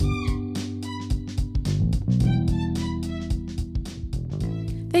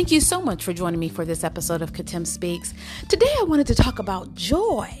Thank you so much for joining me for this episode of Katim Speaks. Today I wanted to talk about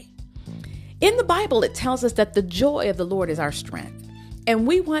joy. In the Bible, it tells us that the joy of the Lord is our strength. And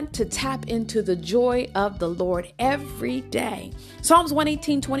we want to tap into the joy of the Lord every day. Psalms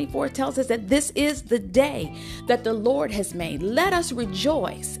 118:24 tells us that this is the day that the Lord has made. Let us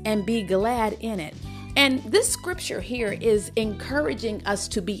rejoice and be glad in it. And this scripture here is encouraging us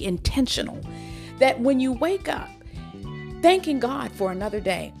to be intentional. That when you wake up, thanking God for another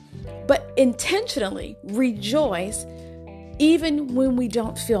day, but intentionally rejoice even when we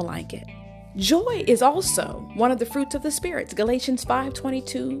don't feel like it. Joy is also one of the fruits of the Spirit. Galatians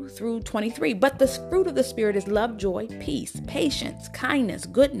 5:22 through 23. But the fruit of the Spirit is love, joy, peace, patience, kindness,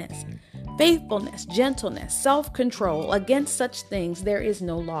 goodness, faithfulness, gentleness, self-control. Against such things there is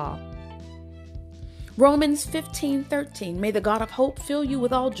no law. Romans 15:13. May the God of hope fill you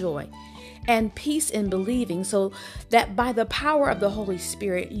with all joy and peace in believing, so that by the power of the Holy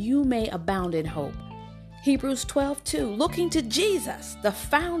Spirit you may abound in hope. Hebrews 12:2, looking to Jesus, the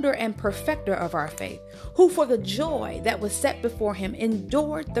founder and perfecter of our faith, who for the joy that was set before him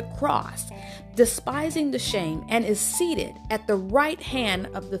endured the cross, despising the shame, and is seated at the right hand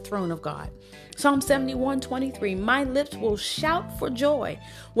of the throne of God. Psalm 71:23, my lips will shout for joy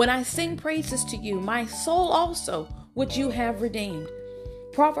when I sing praises to you, my soul also, which you have redeemed.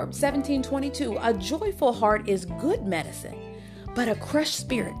 Proverbs 17:22, a joyful heart is good medicine, but a crushed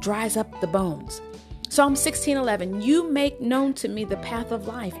spirit dries up the bones. Psalm 16:11, you make known to me the path of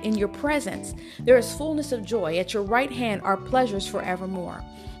life. In your presence there is fullness of joy. At your right hand are pleasures forevermore.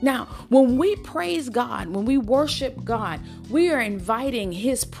 Now, when we praise God, when we worship God, we are inviting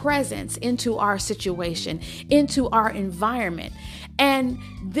his presence into our situation, into our environment. And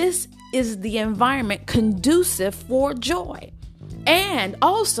this is the environment conducive for joy. And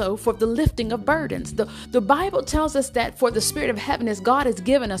also for the lifting of burdens. The Bible tells us that for the spirit of heaviness, God has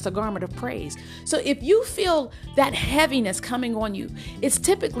given us a garment of praise. So if you feel that heaviness coming on you, it's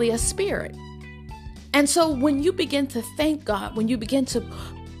typically a spirit. And so when you begin to thank God, when you begin to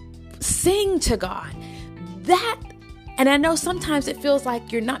sing to God, and I know sometimes it feels like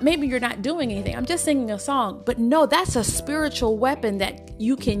maybe you're not doing anything. I'm just singing a song. But no, that's a spiritual weapon that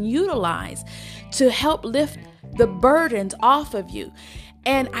you can utilize to help lift the burdens off of you.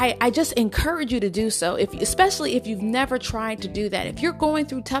 And I just encourage you to do so, especially if you've never tried to do that. If you're going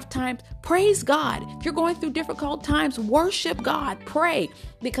through tough times, praise God. If you're going through difficult times, worship God, pray,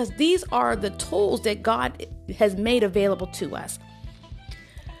 because these are the tools that God has made available to us.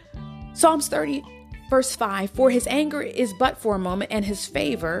 Psalms 30, verse 5, for his anger is but for a moment, and his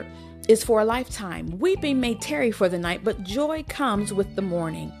favor is for a lifetime. Weeping may tarry for the night, but joy comes with the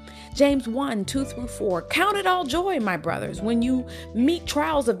morning. James 1:2 through 4. Count it all joy, my brothers, when you meet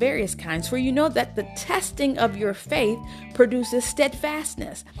trials of various kinds, for you know that the testing of your faith produces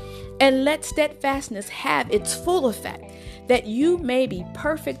steadfastness. And let steadfastness have its full effect, that you may be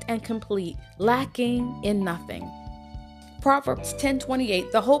perfect and complete, lacking in nothing. Proverbs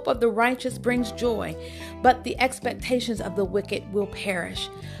 10:28. The hope of the righteous brings joy, but the expectations of the wicked will perish.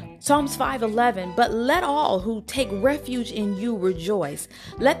 Psalms 5:11, but let all who take refuge in you rejoice.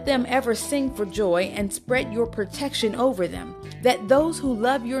 Let them ever sing for joy and spread your protection over them, that those who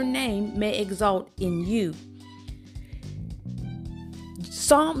love your name may exalt in you.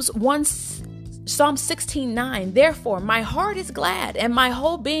 Psalm 16:9, therefore my heart is glad and my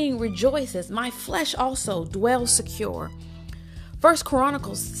whole being rejoices. My flesh also dwells secure. 1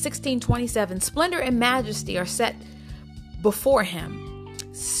 Chronicles 16:27, splendor and majesty are set before him.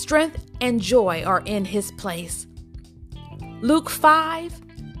 Strength and joy are in his place. Luke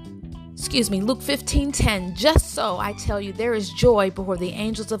 15:10. Just so I tell you, there is joy before the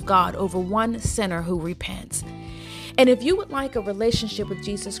angels of God over one sinner who repents. And if you would like a relationship with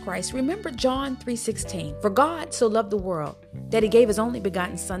Jesus Christ, remember John 3:16. For God so loved the world that he gave his only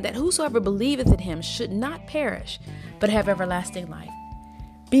begotten Son, that whosoever believeth in him should not perish, but have everlasting life.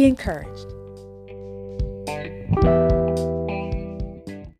 Be encouraged.